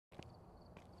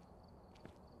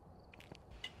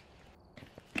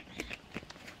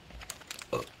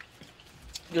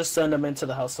Just send them into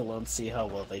the house alone, see how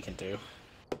well they can do.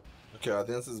 Okay, I think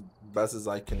that's as best as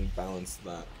I can balance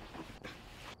that.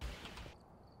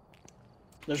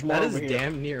 There's more That over is here.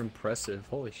 damn near impressive.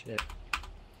 Holy shit.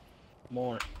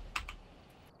 More.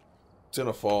 It's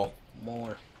gonna fall.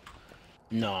 More.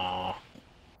 Nah.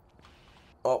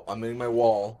 Oh, I'm hitting my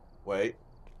wall. Wait.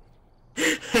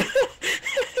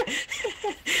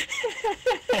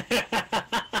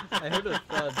 I heard a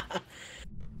thud.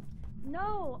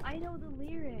 No, I know the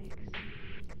lyrics.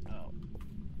 Oh.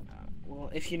 Well,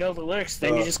 if you know the lyrics,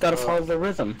 then you just gotta follow the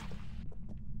rhythm.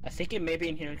 I think it may be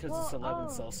in here because it's 11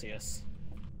 Celsius.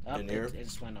 Up, In here? It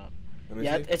just went up. Let me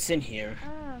Yeah, see. it's in here.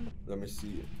 Let me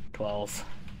see. 12.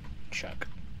 Check.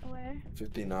 Where?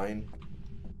 59.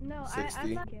 No, 60.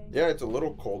 I'm not kidding. Yeah, it's a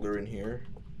little colder in here.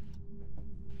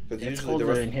 It's usually colder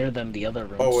the rest... in here than the other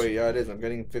rooms. Oh wait, yeah it is. I'm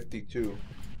getting 52.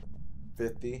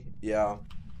 50? Yeah.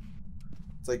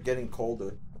 It's like getting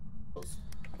colder. Oh,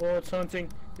 it's hunting.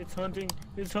 It's hunting.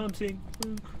 It's hunting.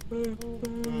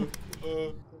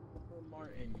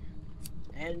 Martin.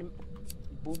 And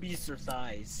boobies or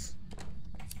thighs.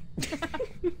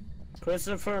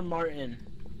 Christopher Martin.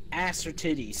 Ass or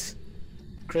titties.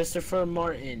 Christopher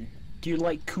Martin. Do you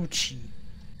like coochie?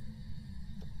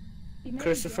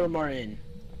 Christopher Martin.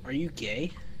 Are you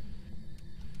gay?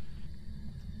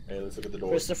 Hey, let's look at the door.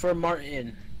 Christopher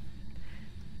Martin.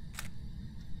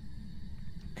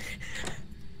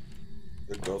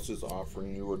 The ghost is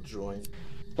offering you a joint.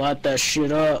 Light that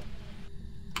shit up.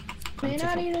 May not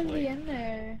Different even plate. be in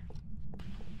there.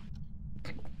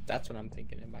 That's what I'm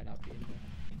thinking. It might not be in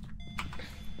there.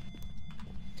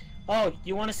 Oh,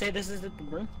 you want to say this is the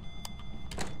room?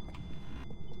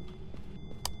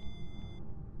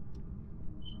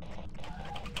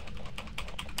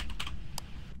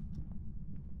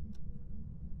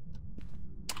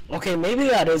 Okay, maybe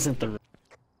that isn't the room.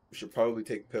 We should probably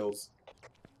take pills.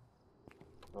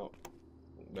 Oh,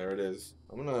 there it is.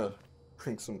 I'm gonna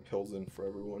bring some pills in for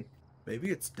everyone. Maybe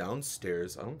it's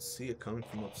downstairs. I don't see it coming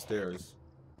from upstairs.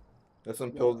 There's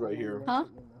some pills right here. Huh?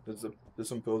 There's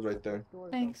some pills right there.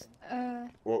 Thanks.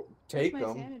 Well, take my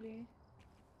them. sanity.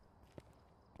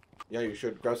 Yeah, you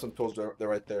should grab some pills. They're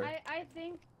right there. I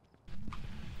think.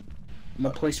 I'm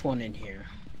gonna place one in here.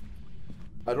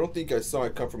 I don't think I saw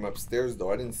it come from upstairs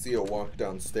though. I didn't see it walk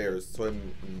downstairs, so it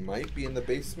might be in the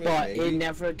basement. But maybe. it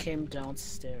never came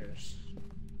downstairs.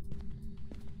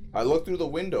 I looked through the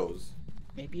windows.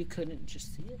 Maybe you couldn't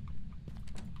just see it?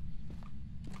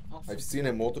 Also, I've seen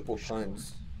it multiple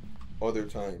times. Other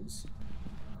times.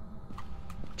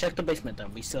 check the basement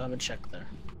then. We still haven't checked there.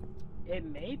 It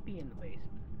may be in the basement.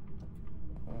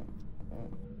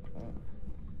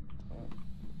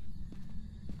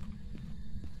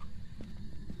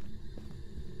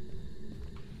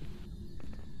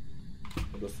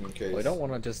 Just in case. We don't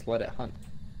want to just let it hunt.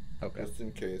 Okay. Just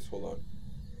in case. Hold on.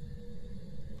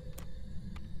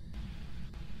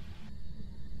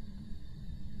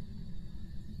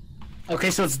 Okay,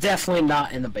 so it's definitely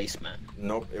not in the basement.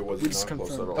 Nope, it was We just not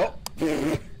close at confirmed. all.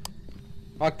 Oh!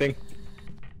 Lock thing.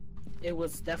 It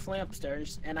was definitely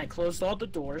upstairs, and I closed all the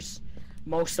doors.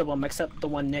 Most of them, except the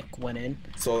one Nick went in.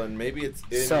 So then maybe it's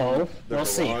in So, the we'll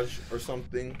see. garage or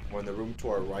something, or in the room to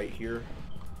our right here.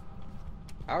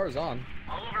 Power's on.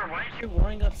 Oliver, why are you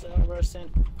roaring up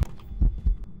Rosen?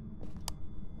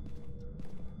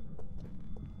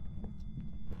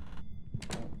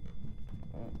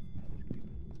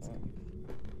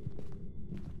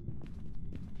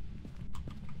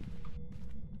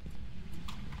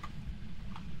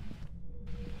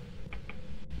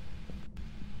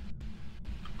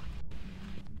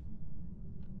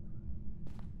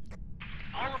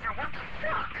 Oliver, what the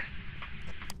fuck?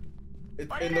 It's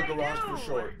What in did the I garage do? for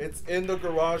sure. It's in the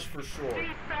garage for sure. Do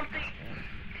something.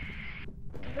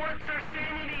 What's our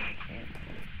sanity?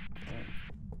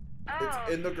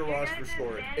 It's in the garage for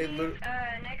sure.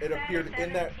 It appeared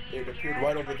in that. It appeared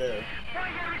right over there. Why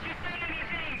haven't you said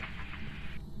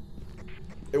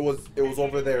anything? It was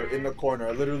over there in the corner.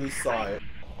 I literally saw it.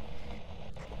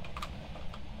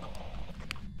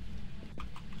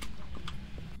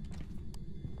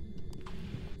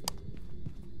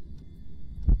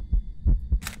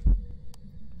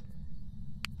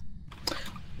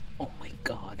 Oh my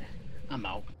god. I'm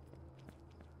out.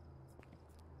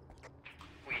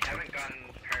 We haven't gotten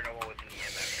paranormal with an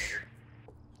EMF reader.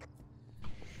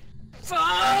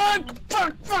 Fuck!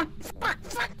 Fuck! Fuck! Fuck!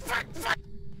 Fuck! Fuck! Fuck!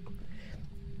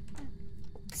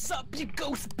 Sup, you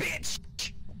ghost bitch!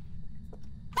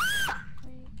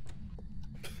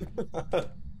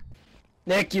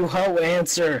 Nick, you hoe,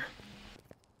 answer!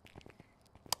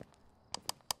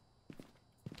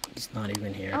 He's not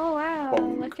even here. Oh wow!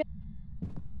 Bonk. Look at.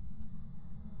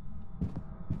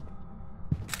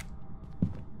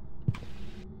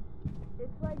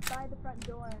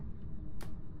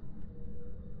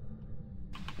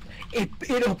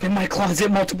 It opened my closet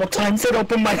multiple times. It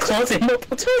opened my closet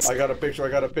multiple times. I got a picture. I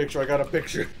got a picture. I got a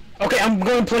picture. Okay, I'm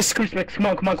going to place the crucifix. Come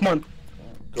on, come on, come on.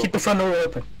 Go. Keep the front door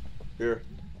open. Here.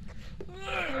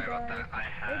 Sorry about that. I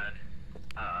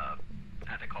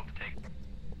had to call the take.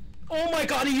 Oh my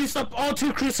god, he used up all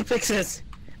 2 crucifixes.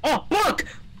 Oh, look!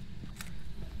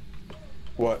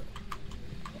 What?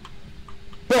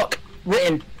 Look,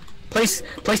 written. Place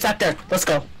that there. Let's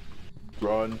go.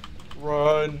 Run.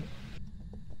 Run.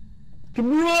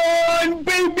 Run,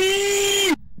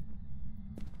 baby!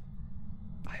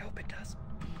 I hope it does.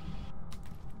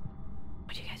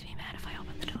 Would you guys be mad if I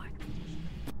opened the door?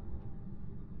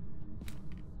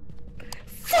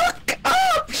 Fuck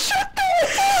up! Shut the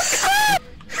fuck up!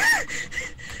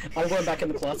 I'm going back in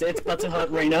the closet. It's about to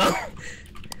hunt right now.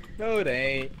 No, it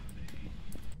ain't.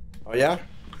 Oh yeah?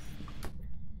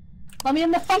 Let me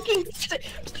in the fucking.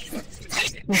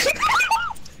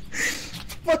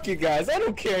 Fuck you guys, I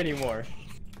don't care anymore.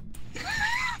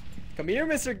 Come here,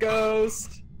 Mr.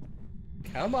 Ghost.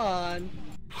 Come on.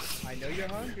 I know you're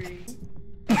hungry.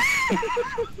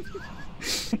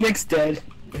 Nick's dead.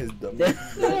 His dumb.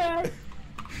 Yeah.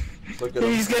 Look at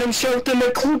He's him. getting shoved in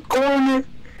the corner.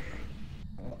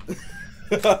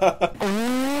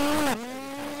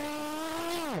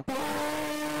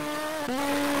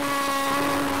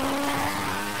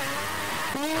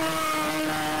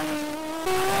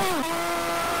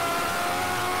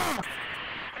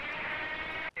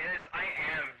 I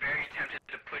am very tempted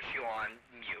to put you on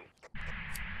mute.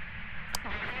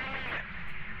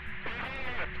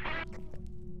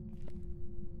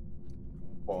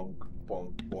 Bonk,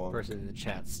 bonk, bonk. Person in the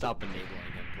chat, stop enabling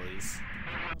him, please.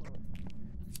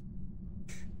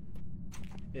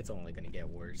 It's only gonna get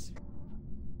worse.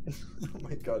 Oh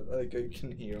my god, like I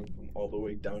can hear him from all the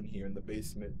way down here in the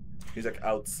basement. He's like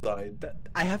outside.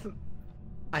 I have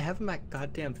him at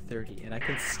goddamn 30 and I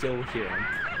can still hear him.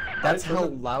 That's how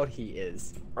loud he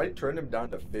is. I turned him down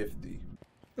to 50.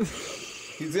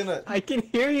 He's gonna. I can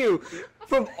hear you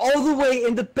from all the way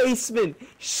in the basement.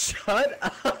 Shut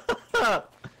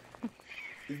up.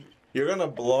 You're gonna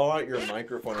blow out your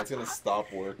microphone. It's gonna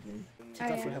stop working. Take off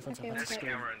your Okay, headphones. okay, I'm about to okay.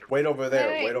 scream. Wait over there.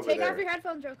 Wait, Wait over take there. off your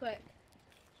headphones real quick.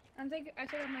 I took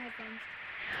off my headphones.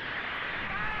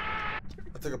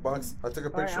 I took a box. I took a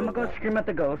picture. Alright, I'm of gonna go that. scream at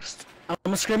the ghost. I'm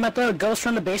gonna scream at the ghost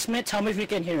from the basement. Tell me if you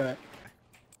can hear it.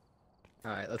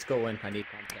 Alright, let's go in. I need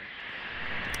content.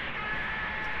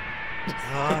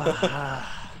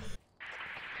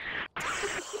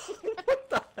 What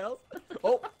the hell?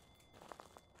 Oh,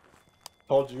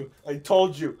 Told you. I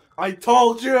told you. I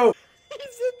told you.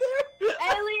 he's in there.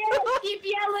 Elliot, keep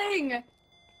yelling!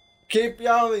 Keep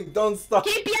yelling. Don't stop.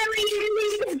 Keep yelling!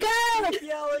 You need to Keep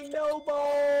yelling no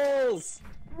balls.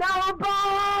 No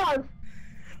balls!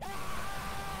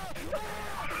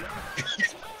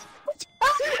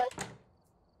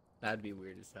 That'd be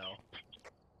weird as hell.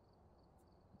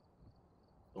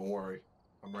 Don't worry.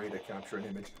 I'm ready to capture an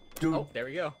image. Dude, Oh, there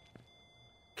we go.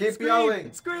 keep Scream!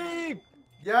 yelling. Scream!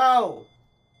 Yell.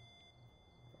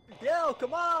 Yell,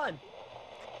 come on!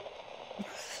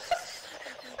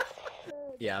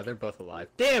 Yeah, they're both alive.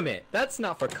 Damn it! That's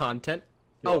not for content.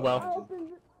 Oh well.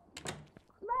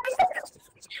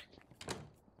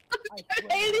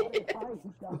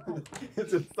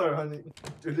 Just start hunting.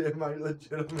 Dude, am I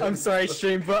legitimate? I'm sorry,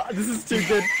 stream, but this is too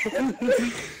good.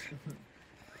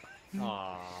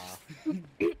 Aww.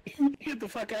 Get the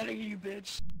fuck out of here, you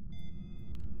bitch.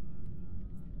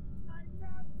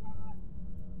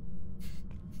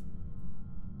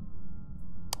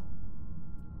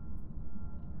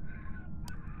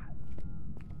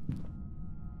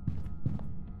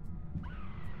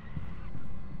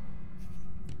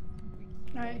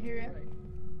 Alright, hear it.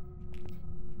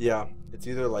 Yeah, it's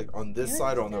either like on this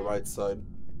side or on the right side.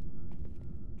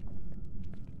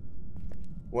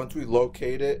 Once we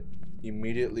locate it,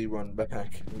 immediately run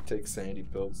back and take sanity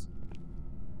pills.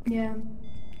 Yeah.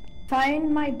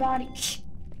 Find my body.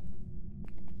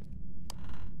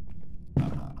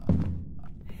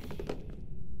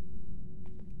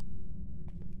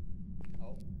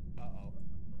 Oh, uh-oh.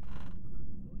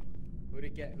 Who'd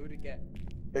it get? Who'd it get?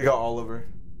 I got Oliver.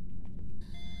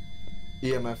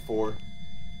 EMF 4.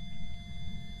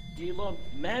 Do you love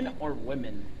men or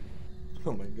women?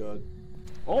 Oh my god.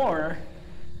 Or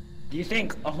do you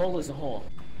think a hole is a hole?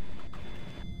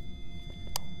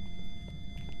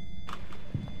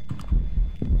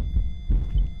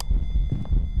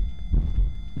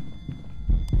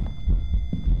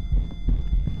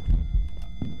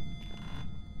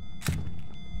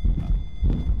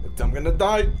 I'm gonna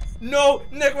die. No!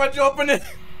 Nick, why'd you open it?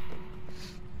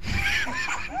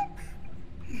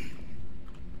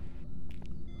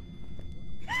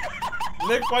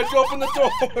 Nick, why'd you open the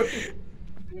door?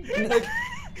 Nick.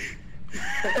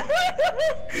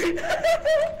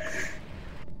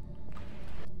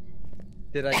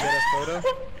 Did I get a photo?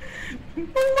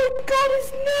 Oh my god,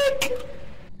 it's Nick!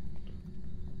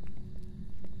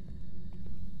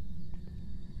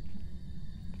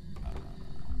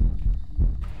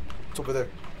 It's over there.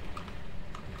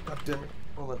 God damn it.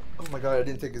 Hold on. Oh my god, I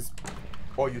didn't take his...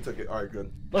 Oh, you took it. Alright, good.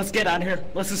 Let's get out of here.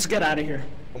 Let's just get out of here.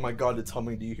 Oh my god, it's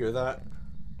humming. Do you hear that?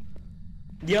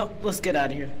 Yep, let's get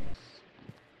out of here.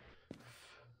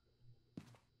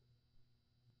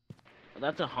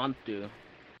 That's a Hantu.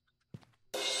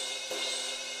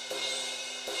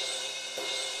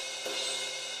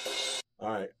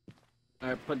 Alright.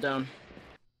 Alright, put down.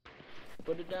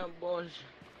 Put it down, boys.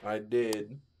 I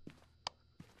did.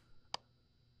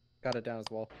 Got it down as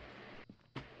well.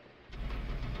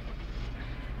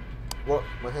 What?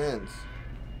 My hands.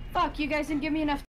 Fuck, you guys didn't give me enough